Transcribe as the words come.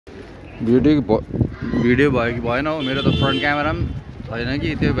Video भयो कि भएन हो मेरो त फ्रन्ट क्यामेरा पनि छैन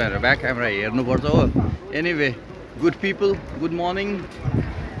कि त्यो भएर ब्याक क्यामेरा हेर्नुपर्छ हो anyway good people good morning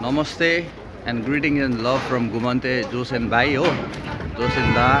नमस्ते and greeting and love from घुमन्ते जोसेन भाइ हो जोसेन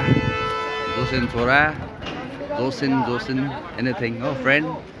दा जोसेन छोरा जोसेन एनिथिङ हो फ्रेन्ड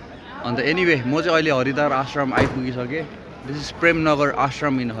अन्त एनीवे म चाहिँ अहिले हरिद्वार आश्रम आइपुगिसकेँ दिस इज प्रेमनगर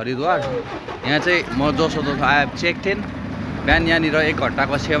आश्रम इन हरिद्वार यहाँ चाहिँ म जसो आई हेभ चेक इन बिहान यहाँनिर 1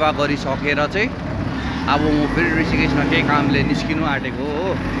 घन्टाको सेवा गरिसकेर चाहिँ अब म फेरि ऋषिकेशमा केही कामले निस्किनु आँटेको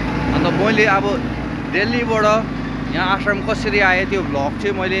हो अन्त मैले अब दिल्लीबाट यहाँ आश्रम कसरी आएँ त्यो भ्लग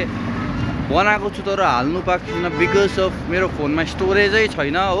चाहिँ मैले बनाएको छु तर हाल्नु पाएको छुइनँ बिकज अफ मेरो फोनमा स्टोरेजै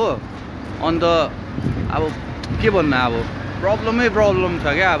छैन हो अन्त अब के भन्नु अब प्रब्लम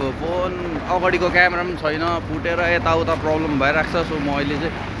छ क्या अब फोन अगाडिको क्यामेरा पनि छैन फुटेर यताउता प्रब्लम भइरहेको छ सो म अहिले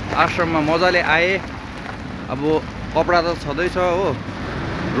चाहिँ आश्रममा मजाले आएँ अब कपडा त छँदैछ हो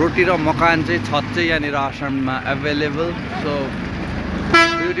रोटी र मकान चाहिँ छत चाहिँ यहाँनिर आश्रममा एभाइलेबल सो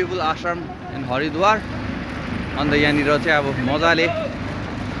ब्युटिफुल आश्रम इन हरिद्वार अन्त यहाँनिर चाहिँ अब मजाले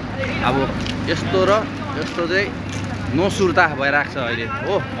अब यस्तो र यस्तो चाहिँ नसुर्ता भइरहेको छ अहिले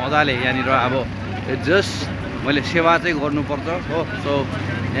हो मजाले यहाँनिर अब जस्ट मैले सेवा चाहिँ गर्नुपर्छ हो सो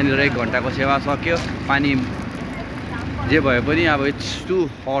यहाँनिर 1 घन्टाको सेवा सक्यो पानी जे भए पनि अब it's to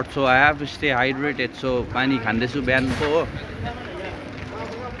hot so I have to stay hydrated so पानी खाँदैछु बिहानको हो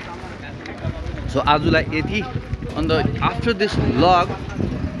सो आजलाई यति अन्त आफ्टर दिस भ्लग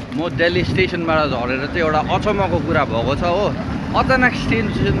म दिल्ली स्टेसनबाट झरेर चाहिँ एउटा अचम्मको कुरा भएको छ हो अचानक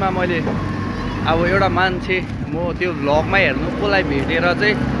स्टेसनमा मैले अब एउटा मान्छे म त्यो भ्लगमा हेर्नुको लागि भेटेर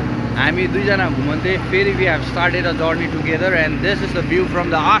चाहिँ हामी दुईजना घुमन्थे फेरि we have started a journey together and this is the view from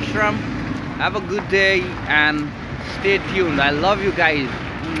the आश्रम have a good day and stay tuned. I love you guys.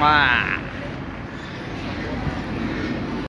 Mwah.